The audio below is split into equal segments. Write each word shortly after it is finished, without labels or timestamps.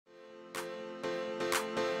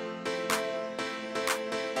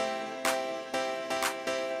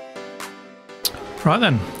Right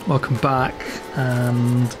then, welcome back,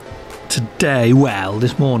 and today, well,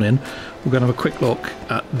 this morning, we're going to have a quick look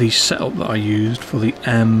at the setup that I used for the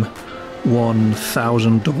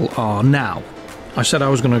M1000RR. Now, I said I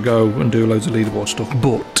was going to go and do loads of leaderboard stuff,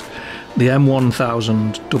 but the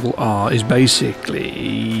M1000RR is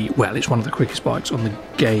basically, well, it's one of the quickest bikes on the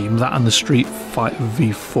game, that and the Street Fighter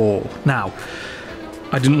V4. Now,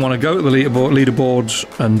 I didn't want to go to the leaderboards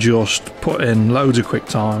and just put in loads of quick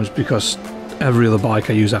times, because every other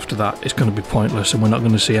bike I use after that is going to be pointless and we're not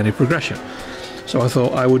going to see any progression. So I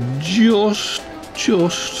thought I would just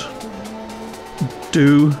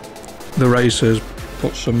do the races,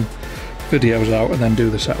 put some videos out, and then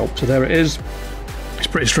do the setup. So there it is. It's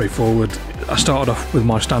pretty straightforward. I started off with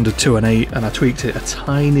my standard 2 and 8 and I tweaked it a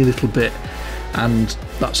tiny little bit, and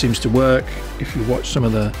that seems to work. If you watch some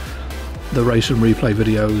of the race and replay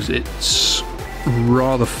videos, it's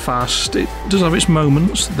rather fast. It does have its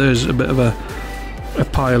moments. There's a bit of a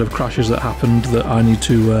pile of crashes that happened that I need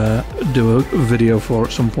to do a video for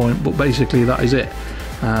at some point, but basically that is it.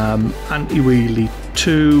 Anti-wheelie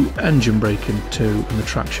 2, engine braking 2, and the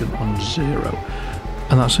traction on 0,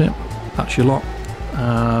 and that's it. That's your lot.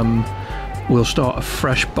 We'll start a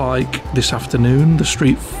fresh bike this afternoon, the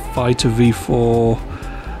Street Fighter V4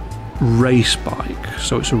 race bike,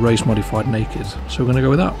 so it's a race modified naked, so we're going to go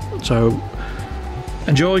with that. So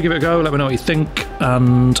enjoy, give it a go, let me know what you think,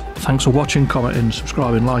 and thanks for watching, commenting,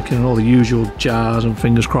 subscribing, liking, and all the usual jazz, and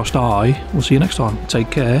fingers crossed. We'll see you next time. Take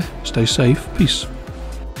care, stay safe, peace.